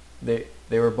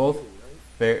 They were both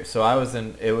fair. So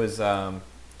it was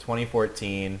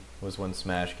 2014 was when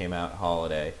Smash came out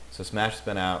holiday. So Smash's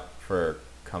been out for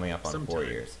coming up on Some 4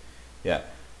 time. years. Yeah.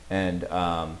 And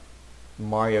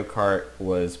Mario Kart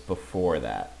was before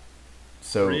that.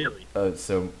 So Really?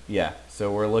 So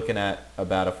we're looking at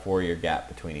about a 4-year gap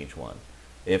between each one,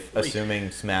 if Oy. assuming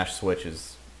Smash Switch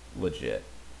is legit.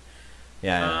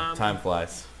 Yeah, I know. Time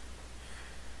flies.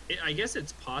 I guess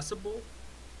it's possible.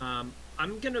 I'm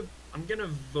gonna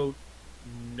vote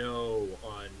no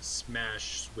on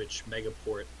Smash Switch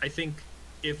Megaport. I think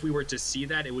if we were to see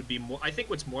that, it would be more. I think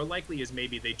what's more likely is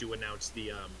maybe they do announce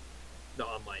the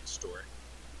online store.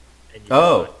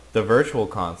 And The virtual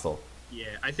console. yeah,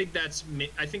 I think that's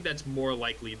more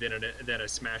likely than a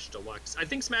Smash Deluxe. I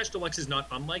think Smash Deluxe is not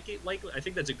unlikely. I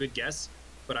think that's a good guess,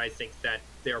 but I think that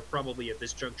they're probably at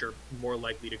this juncture more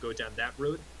likely to go down that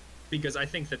road, because I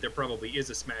think that there probably is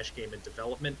a Smash game in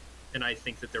development, and I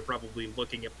think that they're probably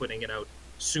looking at putting it out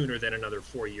sooner than another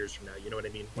 4 years from now. You know what I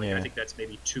mean? Like Yeah. I think that's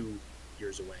maybe 2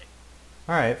 years away.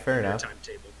 All right, fair in their enough.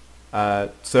 timetable.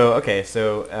 So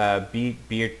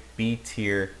B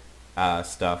tier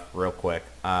stuff real quick.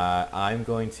 I'm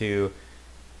going to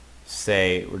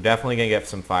say we're definitely going to get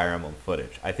some Fire Emblem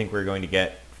footage. I think we're going to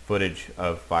get footage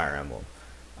of Fire Emblem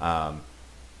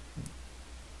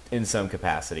in some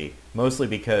capacity, mostly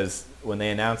because when they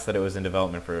announced that it was in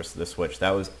development for the Switch,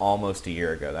 that was almost a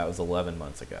year ago. That was 11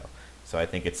 months ago. So I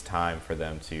think it's time for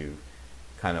them to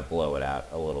kind of blow it out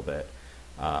a little bit.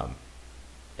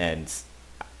 And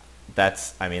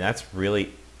that's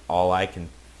really all I can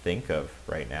think of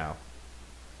right now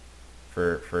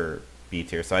for B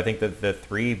tier. So I think that the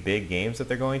 3 big games that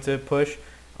they're going to push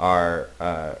are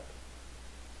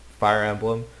Fire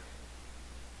Emblem,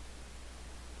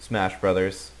 Smash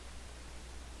Brothers,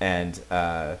 and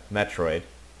Metroid.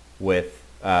 With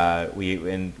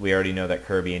we already know that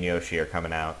Kirby and Yoshi are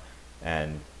coming out,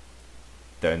 and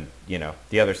then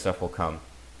the other stuff will come.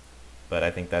 But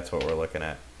I think that's what we're looking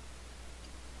at.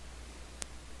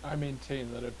 I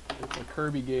maintain that if it's a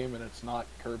Kirby game and it's not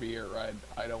Kirby Air Ride,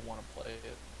 I don't want to play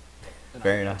it. And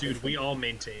Fair I- enough. Dude, we all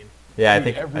maintain. Yeah, I Dude,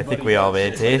 think everybody we all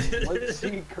does. maintain. Let's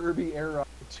see Kirby Air Ride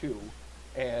 2,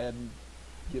 and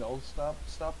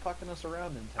stop fucking us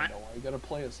around, Nintendo. Why you gotta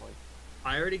play us like?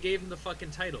 I already gave him the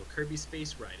fucking title, Kirby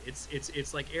Space Ride.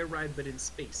 It's like Air Ride but in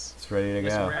space. It's ready to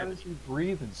Yes, go. we're How does he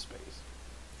breathe in space?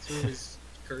 Through his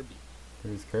Kirby.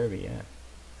 There's Kirby, yeah.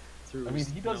 Through I mean, his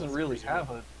he doesn't mouth, really presumably.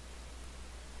 have a.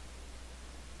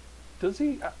 Does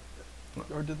he?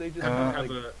 Or did they just Uh, have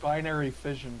have a- binary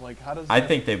fission? Like, how does? I that-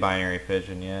 think they binary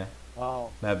fission, yeah. Oh,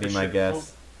 That'd be For my sure. guess.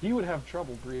 so he would have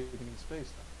trouble breathing in space.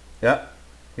 Yep.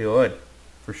 He would,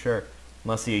 for sure.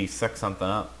 Unless he sucks something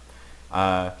up.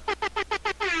 All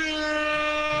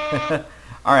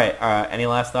right. Any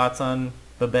last thoughts on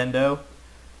the Bendo? Are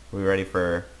we ready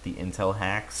for the Intel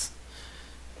hacks?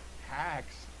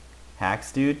 Hacks.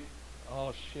 Hacks, dude?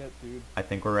 Oh shit, dude. I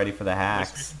think we're ready for the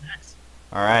hacks. Hacks.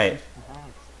 All right.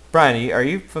 Hacks. Brian, are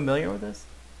you familiar with this?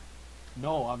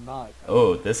 No, I'm not.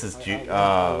 Oh, this is I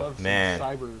love some man.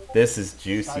 Cyber, This is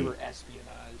juicy. cyber espionage.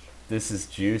 This is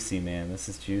juicy, man. This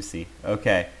is juicy.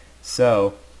 Okay,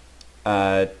 so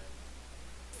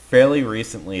fairly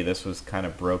recently, this was kind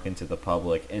of broken to the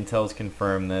public. Intel's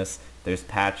confirmed this. There's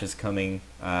patches coming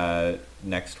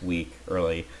next week,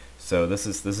 early. So this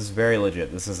is very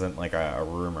legit. This isn't like a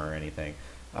rumor or anything.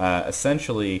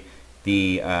 Essentially,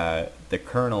 the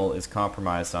kernel is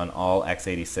compromised on all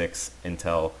x86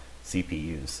 Intel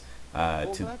CPUs.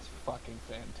 Well, that's fucking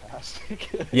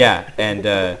fantastic. Yeah, and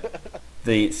the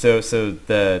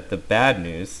bad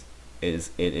news is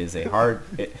it is a hard.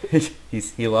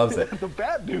 He loves it. The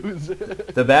bad news.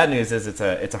 The bad news is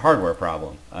it's a hardware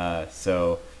problem.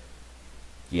 So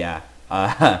yeah.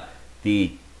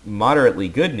 The moderately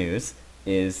good news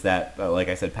is that, like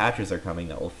I said, patches are coming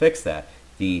that will fix that.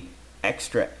 The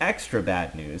extra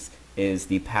bad news is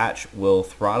the patch will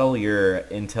throttle your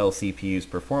Intel CPU's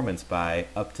performance by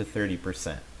up to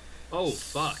 30%. Oh,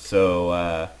 fuck.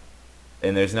 So,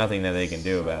 and there's nothing that they can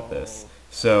do about this.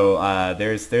 So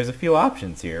there's a few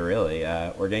options here, really.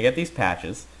 We're going to get these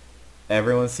patches.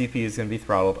 Everyone's CPU is going to be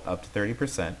throttled up to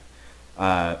 30%.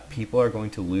 People are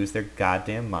going to lose their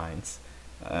goddamn minds.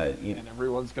 And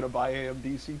everyone's gonna buy AMD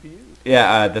CPUs.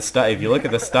 Yeah, if you look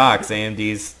at the stocks,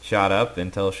 AMD's shot up,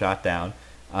 Intel shot down.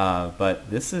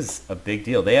 But this is a big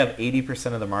deal. They have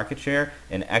 80% of the market share,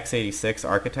 and x86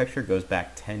 architecture goes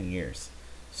back 10 years.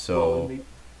 So Well,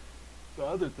 the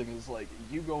other thing is, like,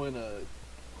 you go in a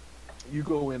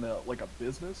like a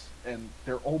business, and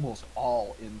they're almost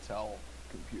all Intel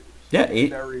computers. Yeah, You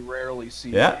very rarely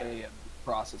see AMD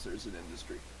processors in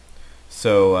industry.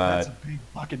 So that's a big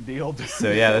fucking deal, dude.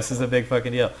 So yeah, this is a big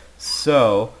fucking deal.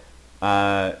 So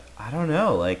I don't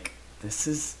know. Like this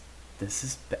is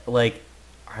like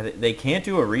they can't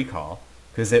do a recall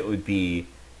because it would be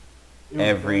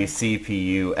every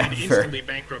CPU ever. Instantly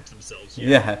bankrupt themselves.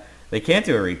 Yeah, they can't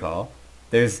do a recall.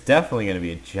 There's definitely going to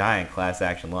be a giant class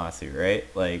action lawsuit, right?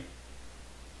 Like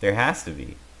there has to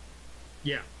be.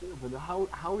 Yeah. But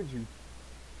how would you?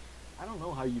 I don't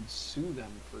know how you'd sue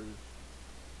them for.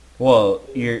 Well,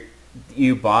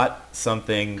 you bought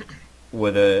something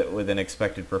with an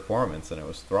expected performance and it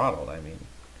was throttled. I mean,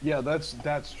 yeah, that's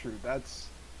true.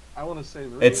 I want to say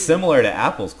really, it's similar to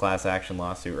Apple's class action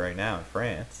lawsuit right now in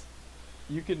France.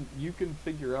 You can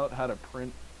figure out how to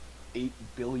print 8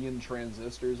 billion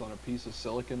transistors on a piece of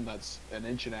silicon that's 1.5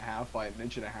 inches by 1.5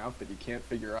 inches, but you can't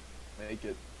figure out how to make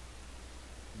it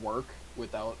work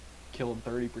without killing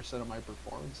 30% of my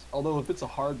performance. Although if it's a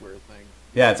hardware thing.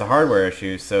 Yeah, it's a hardware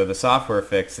issue. So the software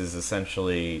fix is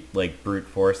essentially like brute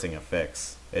forcing a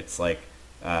fix. It's like,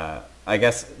 I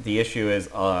guess the issue is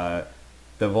the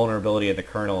vulnerability of the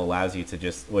kernel allows you to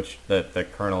just, which the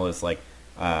kernel is like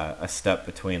a step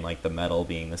between like the metal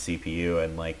being the CPU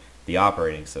and like the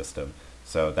operating system.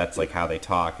 So that's like how they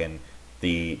talk, and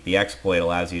the exploit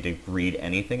allows you to read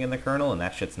anything in the kernel, and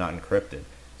that shit's not encrypted.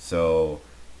 So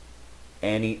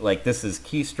this is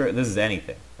keystroke, this is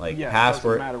anything like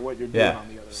password. It doesn't matter what you're doing on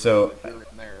the other So if you're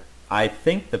in there. I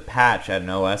think the patch at an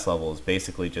OS level is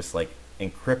basically just like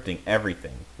encrypting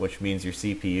everything, which means your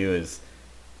CPU is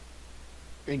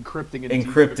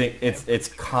encrypting. It's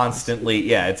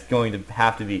constantly it's going to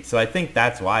have to be. So I think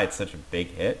that's why it's such a big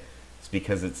hit. It's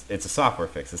because it's a software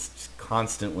fix. It's just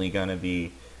constantly going to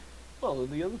be. Well, and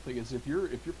the other thing is if you're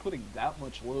putting that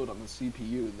much load on the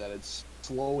CPU that it's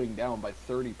slowing down by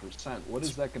 30%, what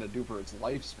is that going to do for its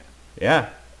lifespan? Yeah.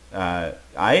 How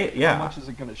much is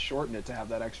it going to shorten it to have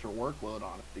that extra workload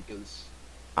on it? Because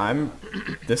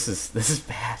this is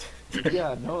bad.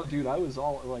 Yeah, no, dude, I was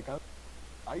all like,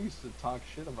 I used to talk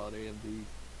shit about AMD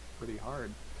pretty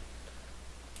hard.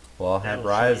 Well, I'll have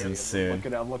Ryzen soon.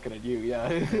 I'm looking at you,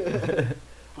 yeah.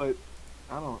 But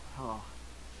I don't. Oh.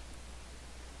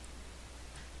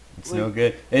 It's no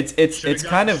good. It's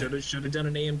kind of should have done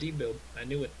an AMD build. I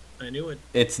knew it.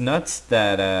 It's nuts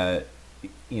that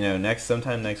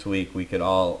sometime next week we could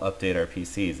all update our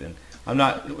PCs, and I'm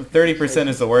not 30%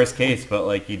 is the worst case, but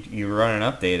like you run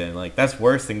an update and like that's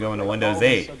worse than going to Windows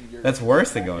 8. That's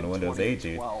worse than going to Windows 8,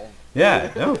 dude.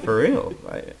 Yeah, no, for real.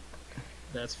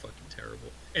 That's fucking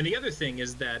terrible. And the other thing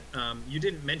is that you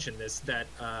didn't mention this, that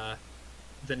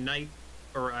the night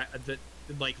or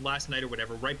like last night or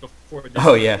whatever, right before this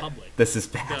went public. This is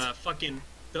bad.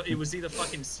 It was either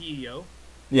fucking CEO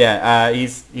Yeah,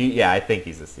 I think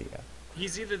he's a C. Yeah.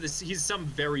 He's some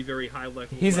very, very high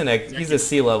level. He's a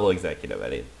C-level executive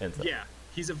at Intel. Yeah,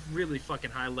 he's a really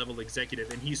fucking high level executive,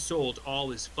 and he sold all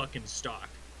his fucking stock.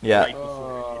 Yeah. Right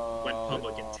before it went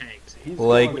public and tanked.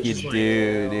 Like you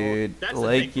do, dude. That's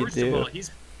like the thing. you First do. of all,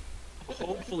 he's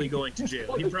hopefully going to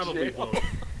jail. He probably won't.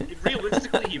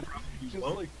 Realistically, he probably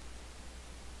won't.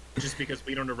 Just because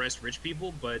we don't arrest rich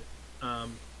people, but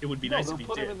it would be nice if he They'll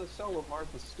put did. him in the cell with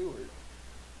Martha Stewart.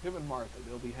 Him and Martha,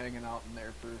 they'll be hanging out in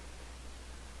there for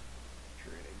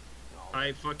training. No.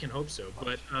 I fucking hope so.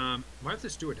 But Martha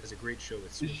Stewart has a great show with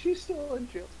Is Snoop. she still in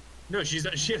jail? No, she's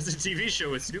not. She has a TV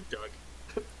show with Snoop Dogg.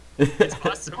 It's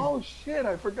awesome. Oh shit,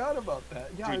 I forgot about that.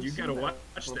 Yeah, Dude, I've you seen gotta watch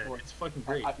that. before. It's fucking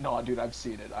great. No, dude, I've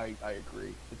seen it. I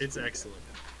agree. It's pretty excellent.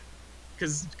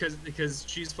 Because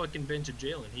she's fucking been to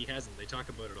jail and he hasn't. They talk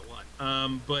about it a lot.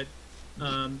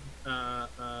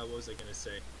 What was I gonna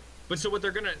say? But so what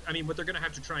they're gonna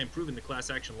have to try and prove in the class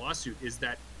action lawsuit is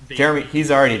that Jeremy, he's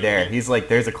already there. He's like,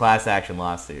 there's a class action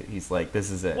lawsuit. He's like,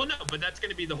 this is it. Well, no, but that's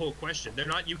gonna be the whole question. They're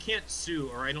not. You can't sue,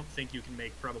 or I don't think you can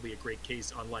make probably a great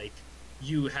case on like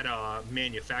you had a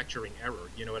manufacturing error.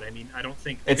 You know what I mean? I don't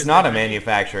think It's not a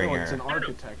manufacturing No, error. it's an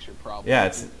architecture problem. Yeah,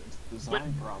 it's a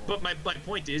design problem. But my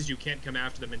point is, you can't come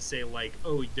after them and say like,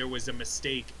 oh, there was a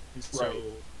mistake, and so.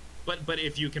 Right. But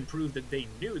if you can prove that they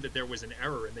knew that there was an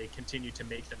error and they continue to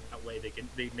make them that way,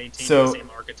 they maintain So- the same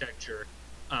architecture.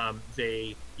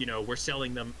 They we're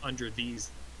selling them under these.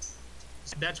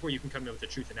 That's where you can come in with the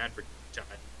truth and advertise.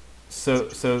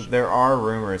 So there are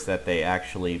rumors that they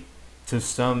actually, to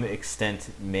some extent,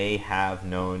 may have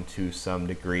known to some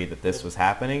degree that this was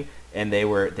happening, and they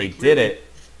did it.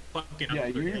 Fucking yeah,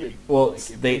 up their you game. Well, if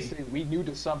they- say we knew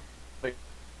to some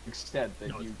extent that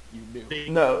No, you knew.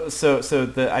 No, so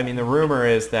the rumor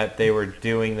is that they were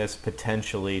doing this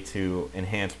potentially to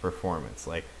enhance performance.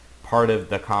 Like part of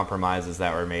the compromises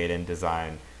that were made in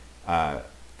design,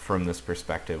 from this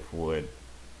perspective, would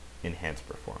enhance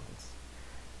performance.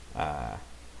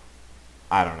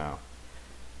 I don't know.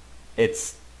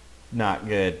 It's not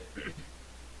good.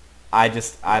 I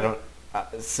don't.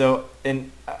 So,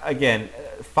 and again,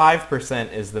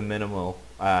 5% is the minimal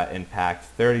impact.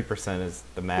 30% is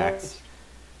the max.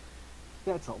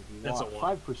 That's a lot. That's a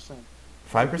lot. 5%.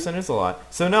 5% is a lot.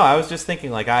 So no, I was just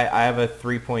thinking, like, I have a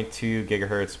 3.2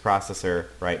 gigahertz processor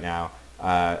right now.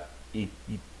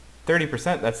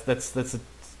 30%. That's a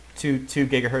 2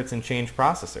 gigahertz and change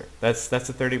processor. That's a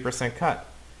 30% cut.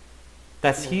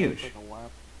 That's huge. Like a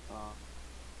lap,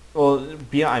 Well,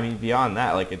 beyond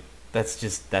that, like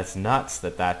that's nuts.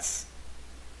 That's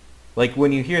like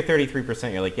when you hear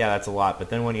 33%, you're like, yeah, that's a lot. But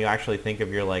then when you actually think of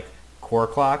your like core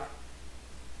clock,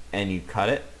 and you cut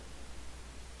it,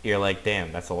 you're like,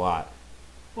 damn, that's a lot.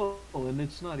 Well, and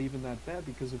it's not even that bad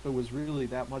because if it was really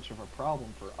that much of a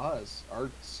problem for us, our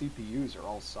CPUs are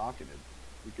all socketed.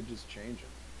 We could just change them.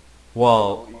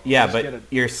 Well, You yeah, just but get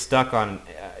you're stuck on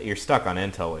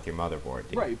Intel with your motherboard,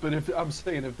 dude. Right, but if I'm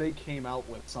saying if they came out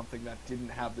with something that didn't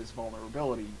have this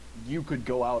vulnerability, you could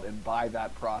go out and buy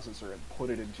that processor and put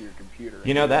it into your computer.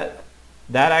 You know that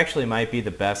actually might be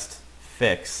the best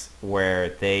fix, where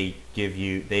they give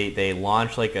you they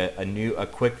launch like a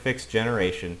quick fix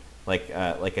generation, like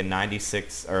a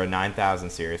 96 or a 9000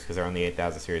 series, because they're on the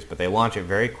 8000 series, but they launch it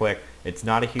very quick. It's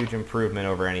not a huge improvement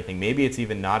over anything. Maybe it's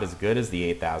even not as good as the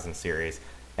 8000 series.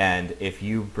 And if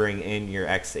you bring in your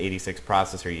x86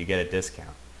 processor, you get a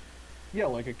discount. Yeah,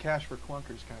 like a cash for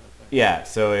clunkers kind of thing. Yeah,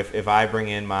 so if I bring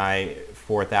in my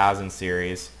 4000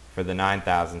 series for the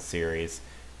 9000 series,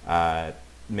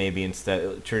 maybe instead,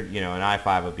 an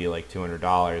i5 would be like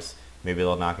 $200. Maybe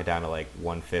they'll knock it down to like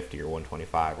 150 or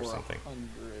 125 or something.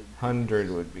 100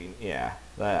 would be, yeah.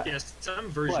 Yes, some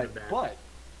version of that. But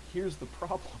here's the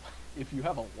problem: if you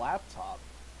have a laptop,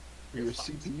 your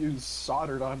CPU's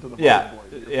soldered onto the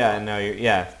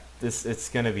motherboard. It's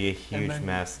gonna be a huge then-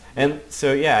 mess. And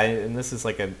so and this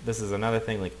is another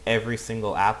thing. Like every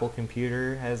single Apple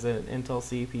computer has an Intel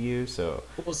CPU. So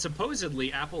Well,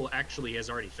 supposedly Apple actually has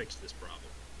already fixed this problem.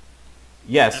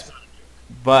 yes, That's not a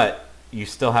joke. but you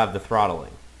still have the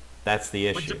throttling. That's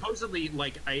the But issue. supposedly,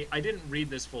 like, I didn't read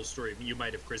this full story. You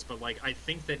might have, Chris, but like, I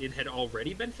think that it had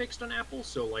already been fixed on Apple.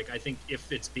 So like, I think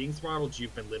if it's being throttled,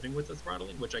 you've been living with the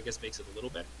throttling, which I guess makes it a little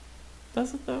better.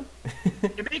 Does it though?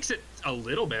 It makes it a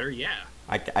little better, yeah.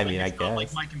 I mean, I It's not like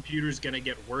guess my computer's gonna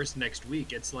get worse next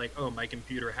week. It's like, oh, my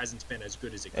computer hasn't been as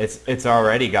good as it. it's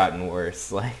already gotten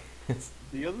worse. Like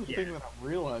The other Yeah. thing that I'm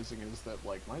realizing is that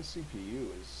like my CPU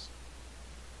is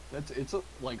it's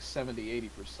like 70-80%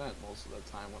 most of the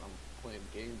time when I'm playing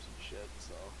games and shit.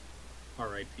 So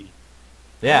R.I.P.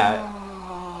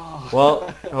 yeah.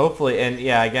 Well, hopefully, and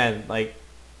yeah, again, like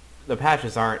the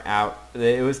patches aren't out.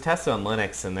 It was tested on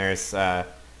Linux, and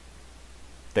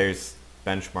there's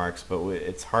benchmarks, but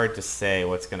it's hard to say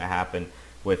what's going to happen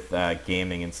with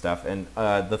gaming and stuff. And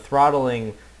the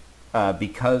throttling,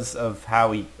 because of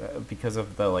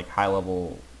the like high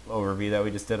level overview that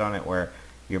we just did on it, where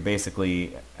you're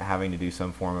basically having to do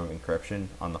some form of encryption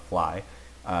on the fly.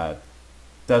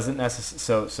 Doesn't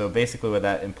necessarily. So basically, what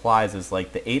that implies is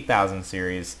like the 8000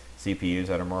 series CPUs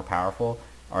that are more powerful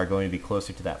are going to be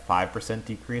closer to that 5%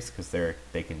 decrease because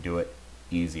they can do it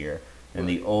easier. And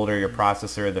the older your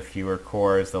processor, the fewer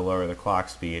cores, the lower the clock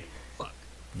speed. Fuck.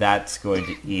 That's going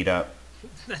to eat up.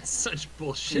 That's such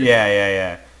bullshit.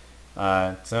 Yeah.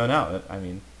 So no, I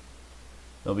mean,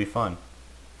 it'll be fun.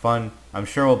 I'm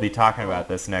sure we'll be talking about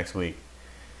this next week.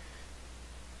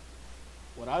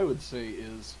 What I would say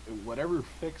is, whatever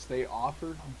fix they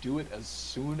offer, do it as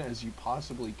soon as you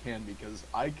possibly can, because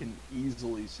I can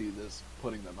easily see this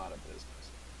putting them out of business.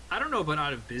 I don't know about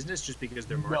out of business just because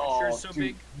their market share is so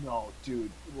big. No, dude,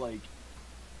 like,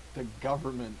 the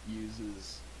government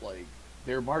uses, like,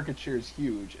 their market share is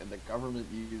huge, and the government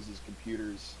uses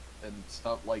computers and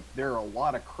stuff. Like, there are a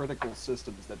lot of critical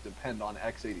systems that depend on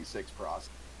x86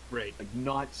 processing. Right. Like,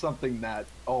 not something that,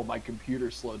 oh, my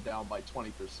computer slowed down by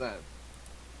 20%.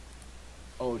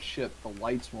 Oh shit, the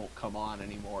lights won't come on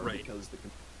anymore because the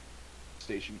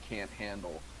station can't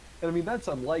handle. And I mean, that's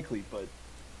unlikely, but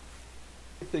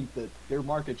I think that their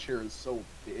market share is so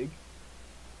big,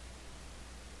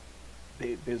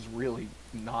 there's really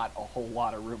not a whole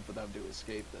lot of room for them to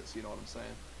escape this, you know what I'm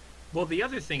saying? Well, the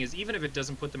other thing is, even if it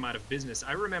doesn't put them out of business,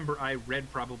 I remember I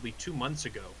read probably 2 months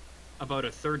ago about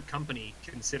a third company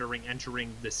considering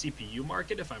entering the CPU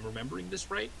market, if I'm remembering this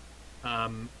right.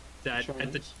 That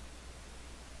at the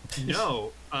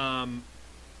No.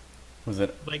 Was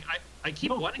it like I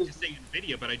keep wanting to say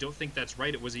NVIDIA, but I don't think that's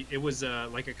right. It was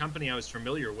like a company I was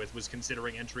familiar with was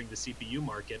considering entering the CPU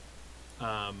market.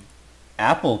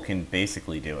 Apple can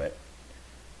basically do it.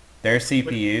 Their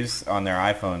CPUs on their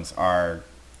iPhones are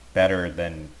better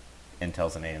than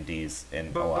Intel's and AMD's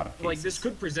in a lot of cases. Like, this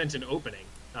could present an opening,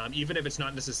 even if it's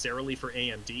not necessarily for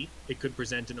AMD. It could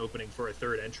present an opening for a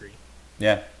third entry.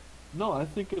 Yeah. No, I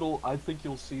think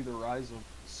you'll see the rise of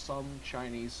some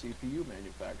Chinese CPU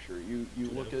manufacturer. You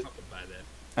look at.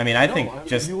 I mean, I think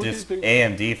just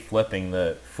AMD flipping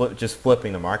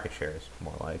the market share is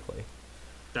more likely.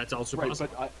 That's also right,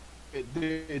 possible. But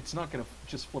it's not going to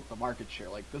just flip the market share.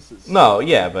 Like, this is. No,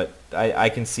 yeah, but I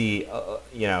can see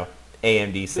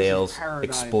AMD sales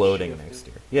exploding next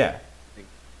year. Yeah.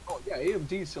 Oh yeah,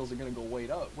 AMD sales are going to go way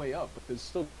up, but there's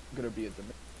still going to be a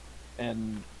demand.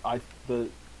 And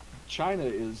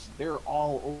China they're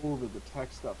all over the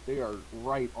tech stuff. They are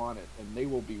right on it, and they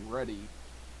will be ready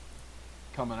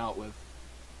coming out with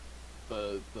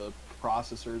the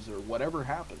processors or whatever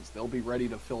happens. They'll be ready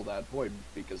to fill that void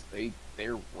because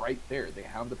they're right there. They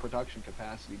have the production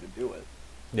capacity to do it.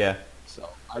 Yeah. So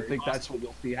I think that's what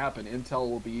you'll see happen. Intel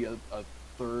will be a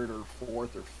third or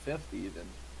fourth or fifth even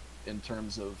in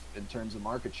terms of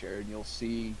market share, and you'll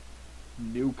see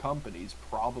new companies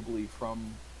probably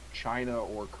from China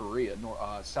or Korea,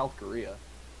 South Korea,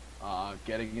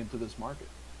 getting into this market.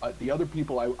 The other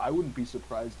people, I wouldn't be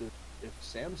surprised if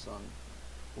Samsung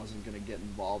wasn't going to get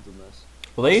involved in this.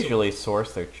 Well, they usually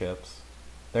source their chips.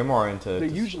 They're more into. They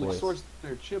usually source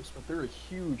their chips, but they're a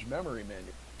huge memory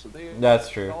manufacturer, so That's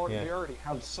true. They already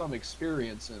have some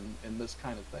experience in this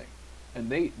kind of thing.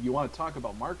 And you want to talk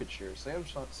about market share?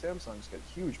 Samsung's got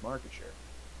huge market share.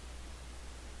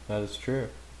 That is true.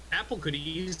 Apple could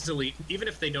easily, even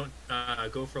if they don't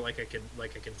go for like a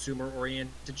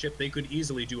consumer-oriented chip, they could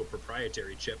easily do a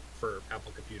proprietary chip for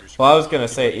Apple computers. Well, I was gonna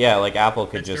say, yeah, like Apple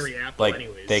could just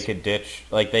anyways. They could ditch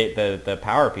the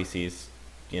Power PCs.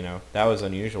 You know, that was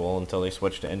unusual until they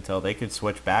switched to Intel. They could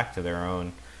switch back to their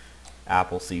own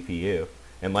Apple CPU,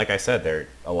 and like I said,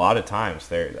 a lot of times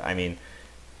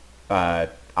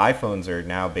iPhones are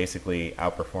now basically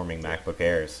outperforming MacBook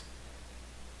Airs.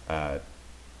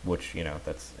 Which,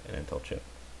 that's an Intel chip.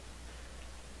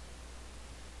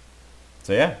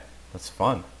 So yeah, that's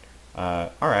fun.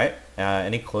 All right.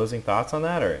 Any closing thoughts on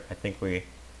that, or I think we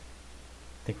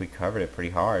covered it pretty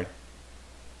hard.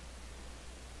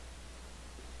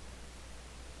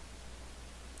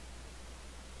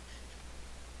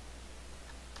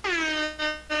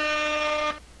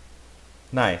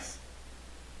 Nice.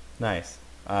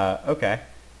 Okay.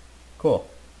 Cool.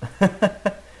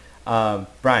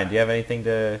 Brian, do you have anything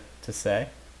to say?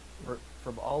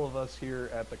 From all of us here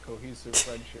at the Cohesive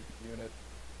Friendship Unit,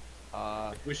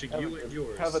 wishing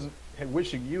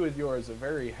you and yours a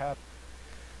very happy.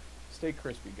 Stay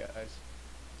crispy, guys.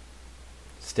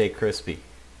 Stay crispy.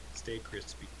 Stay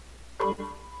crispy.